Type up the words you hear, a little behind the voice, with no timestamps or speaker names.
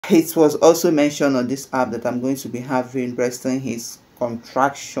it was also mentioned on this app that I'm going to be having resting his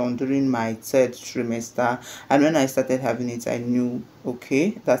contraction during my third trimester, and when I started having it, I knew,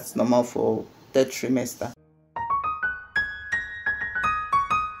 okay, that's normal for third trimester.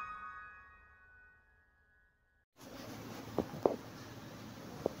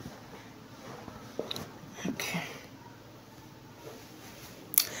 Okay.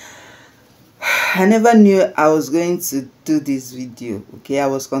 I never knew I was going to do this video. Okay, I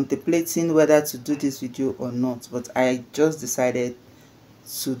was contemplating whether to do this video or not, but I just decided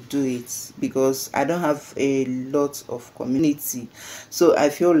to do it because I don't have a lot of community, so I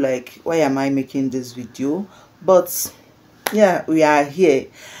feel like, why am I making this video? But yeah, we are here.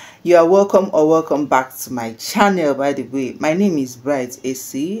 You are welcome or welcome back to my channel. By the way, my name is Bright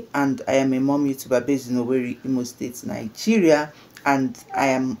AC and I am a mom YouTuber based in Owerri, Imo State, Nigeria, and I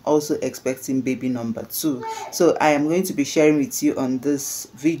am also expecting baby number 2. So I am going to be sharing with you on this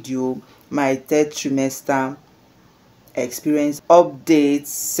video my third trimester experience, updates,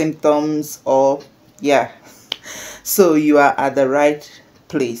 symptoms, or yeah. So you are at the right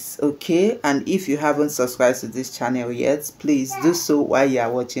place, okay? And if you haven't subscribed to this channel yet, please do so while you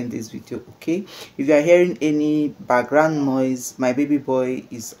are watching this video, okay? If you are hearing any background noise, my baby boy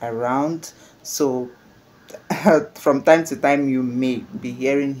is around, so from time to time you may be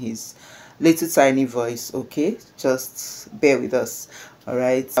hearing his little tiny voice, okay? Just bear with us. All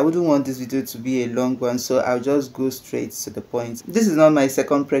right, I wouldn't want this video to be a long one, so I'll just go straight to the point. This is not my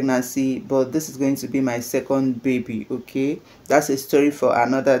second pregnancy, but this is going to be my second baby, okay? That's a story for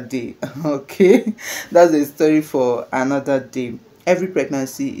another day. Okay, that's a story for another day. Every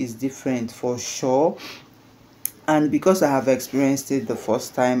pregnancy is different for sure, and because I have experienced it the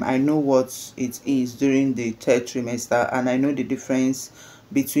first time, I know what it is during the third trimester, and I know the difference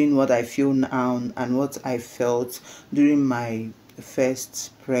between what I feel now and what I felt during my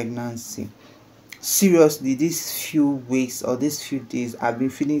first pregnancy. Seriously, these few weeks or these few days, I've been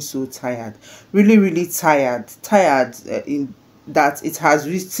feeling so tired, really tired, in that it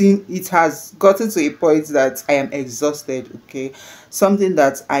has gotten to a point that I am exhausted, okay? Something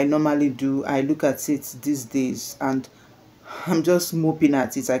that I normally do, I look at it these days and I'm just moping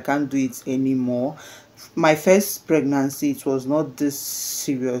at it. I can't do it anymore. My first pregnancy, it was not this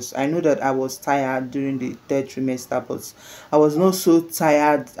serious. I know that I was tired during the third trimester, but I was not so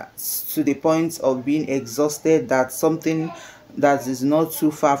tired to the point of being exhausted that something that is not too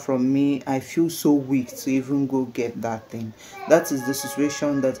far from me, I feel so weak to even go get that thing. That is the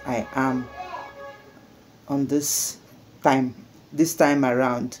situation that I am on this time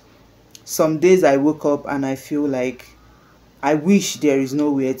around. Some days I woke up and I feel like I wish there is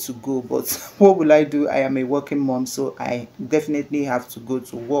nowhere to go, but what will I do? I am a working mom, so I definitely have to go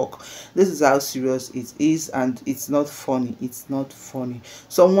to work. This is how serious it is, and it's not funny. It's not funny.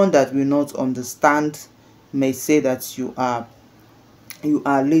 Someone that will not understand may say that you are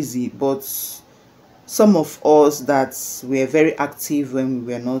lazy, but some of us that were very active when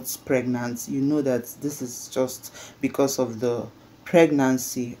we were not pregnant, you know that this is just because of the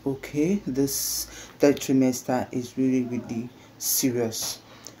pregnancy, okay? This third trimester is really serious.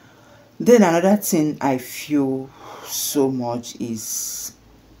 Then another thing I feel so much is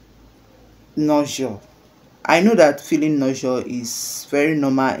nausea. I know that feeling nausea is very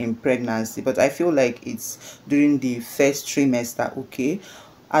normal in pregnancy, but I feel like it's during the first trimester, okay?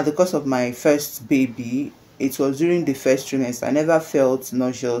 At the course of my first baby, it was during the first trimester. I never felt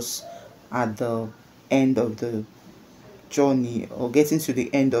nauseous at the end of the journey or getting to the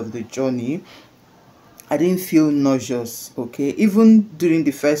end of the journey. I didn't feel nauseous, okay? Even during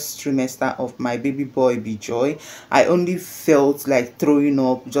the first trimester of my baby boy Bijoy, I only felt like throwing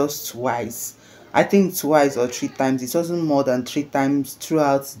up just twice. I think twice or 3 times. It wasn't more than 3 times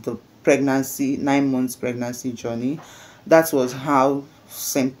throughout the pregnancy, 9 months pregnancy journey. That was how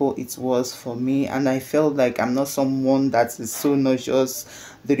simple it was for me, and I felt like I'm not someone that is so nauseous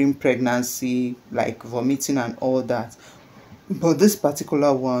during pregnancy, like vomiting and all that. But this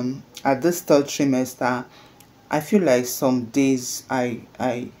particular one, at this third trimester, I feel like some days I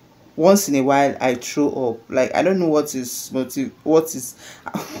once in a while I throw up. Like, I don't know what is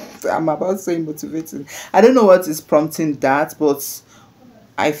I'm about to say motivating. I don't know what is prompting that, but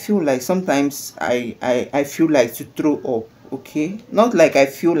I feel like sometimes I feel like to throw up, okay? Not like I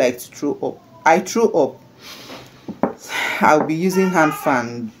feel like to throw up. I throw up. I'll be using hand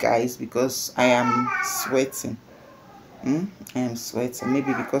fan, guys, because I am sweating. I am sweating,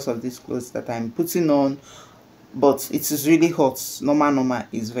 maybe because of these clothes that I'm putting on, but it is really hot. Normal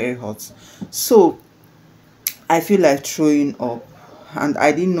is very hot, so I feel like throwing up, and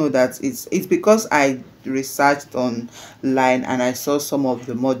I didn't know that it's because I researched online, and I saw some of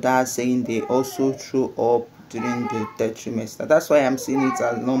the mothers saying they also threw up during the third trimester. That's why I'm seeing it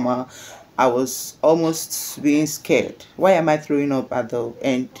as normal. I was almost being scared. Why am I throwing up at the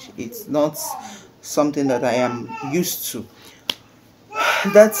end? It's not something that I am used to.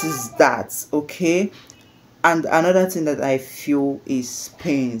 That is that, okay. And another thing that I feel is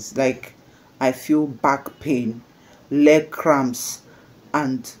pains. Like, I feel back pain, leg cramps,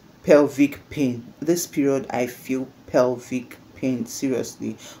 and pelvic pain. This period I feel pelvic pain,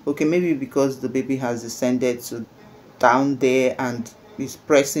 seriously. Okay, maybe because the baby has descended to down there and is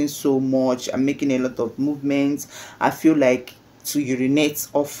pressing so much and making a lot of movements. I feel like to urinate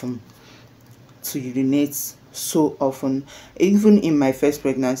often, to urinate so often. Even in my first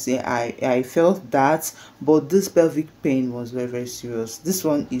pregnancy, I felt that, but this pelvic pain was very, very serious. This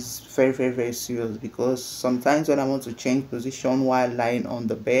one is very, very, very serious, because sometimes when I want to change position while lying on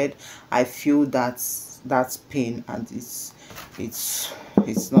the bed, I feel that pain, and it's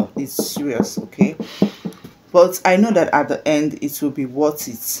not, it's serious, okay. But I know that at the end it will be worth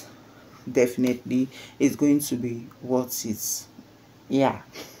it. Definitely it's going to be worth it. Yeah.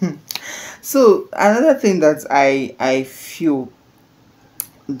 So another thing that I feel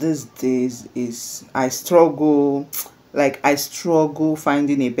these days is I struggle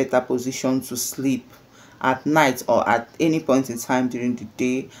finding a better position to sleep at night or at any point in time during the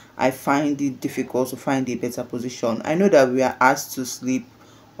day. I find it difficult to find a better position. I know that we are asked to sleep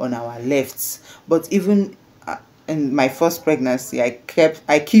on our lefts, but even in my first pregnancy,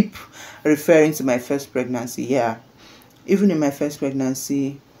 I keep referring to my first pregnancy. Yeah, even in my first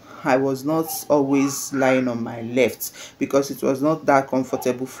pregnancy, I was not always lying on my left, because it was not that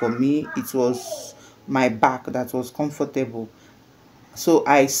comfortable for me. It was my back that was comfortable. So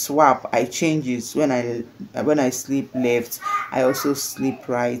I swap, I change it. When I sleep left, I also sleep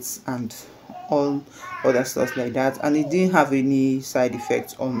right, and all other stuff like that, and it didn't have any side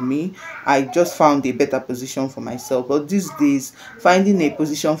effects on me. I just found a better position for myself. But these days, finding a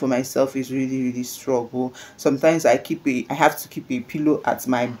position for myself is really, really struggle. Sometimes I have to keep a pillow at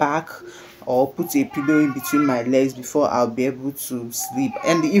my back, or put a pillow in between my legs before I'll be able to sleep.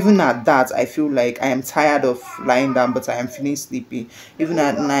 And even at that, I feel like I am tired of lying down, but I am feeling sleepy even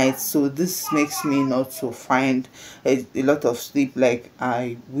at night. So this makes me not to find a lot of sleep like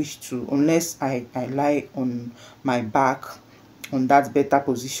I wish to, unless I lie on my back on that better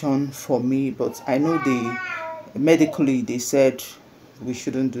position for me. But I know medically they said we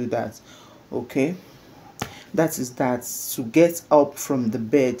shouldn't do that, okay. That is that. To get up from the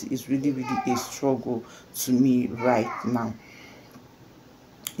bed is really, really a struggle to me right now.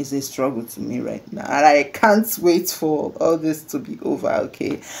 It's a struggle to me right now, and I can't wait for all this to be over,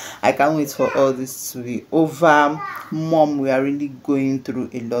 okay. I can't wait for all this to be over. Mom, we are really going through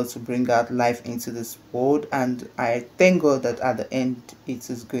a lot to bring out life into this world, and I thank God that at the end it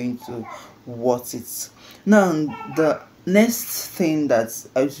is going to worth it. Now, the next thing that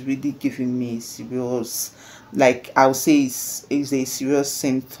is really giving me serious, like I'll say, is a serious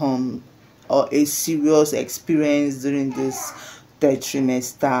symptom or a serious experience during this third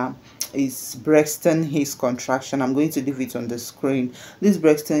trimester, is Braxton Hicks contraction. I'm going to leave it on the screen. This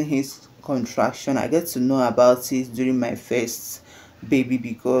Braxton Hicks contraction, I get to know about it during my first baby,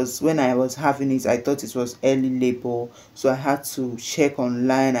 because when I was having it, I thought it was early labor. So I had to check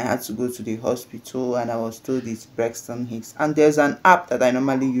online, I had to go to the hospital, and I was told it's Braxton Hicks. And there's an app that I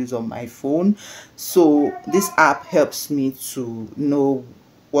normally use on my phone. So this app helps me to know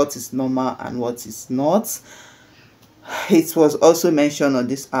what is normal and what is not. It was also mentioned on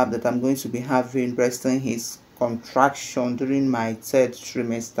this app that I'm going to be having Braxton Hicks contraction during my third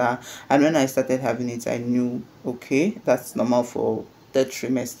trimester, and when I started having it, I knew, okay, that's normal for third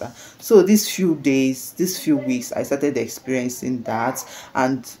trimester. So these few days, these few weeks, I started experiencing that,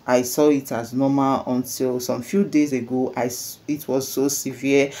 and I saw it as normal until some few days ago. It was so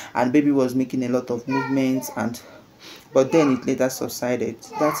severe, and baby was making a lot of movements, and but then it later subsided.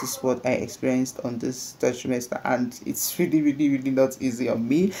 That is what I experienced on this third trimester, and it's really, really, really not easy on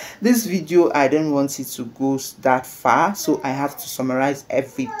me. This video, I don't want it to go that far, so I have to summarize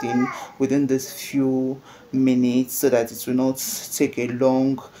everything within this few minutes, so that it will not take a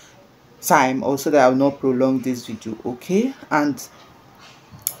long time, or so that I will not prolong this video, okay. And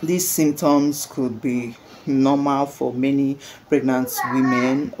these symptoms could be normal for many pregnant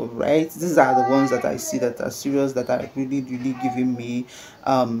women, all right. These are the ones that I see that are serious, that are really, really giving me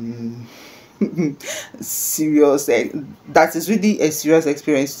serious, that is really a serious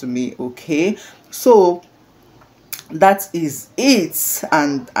experience to me, okay. So that is it,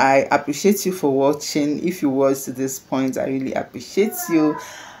 and I appreciate you for watching. If you watched to this point, I really appreciate you.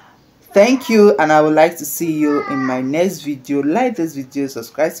 Thank you, and I would like to see you in my next video. Like this video,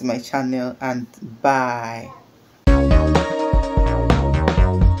 subscribe to my channel, and bye.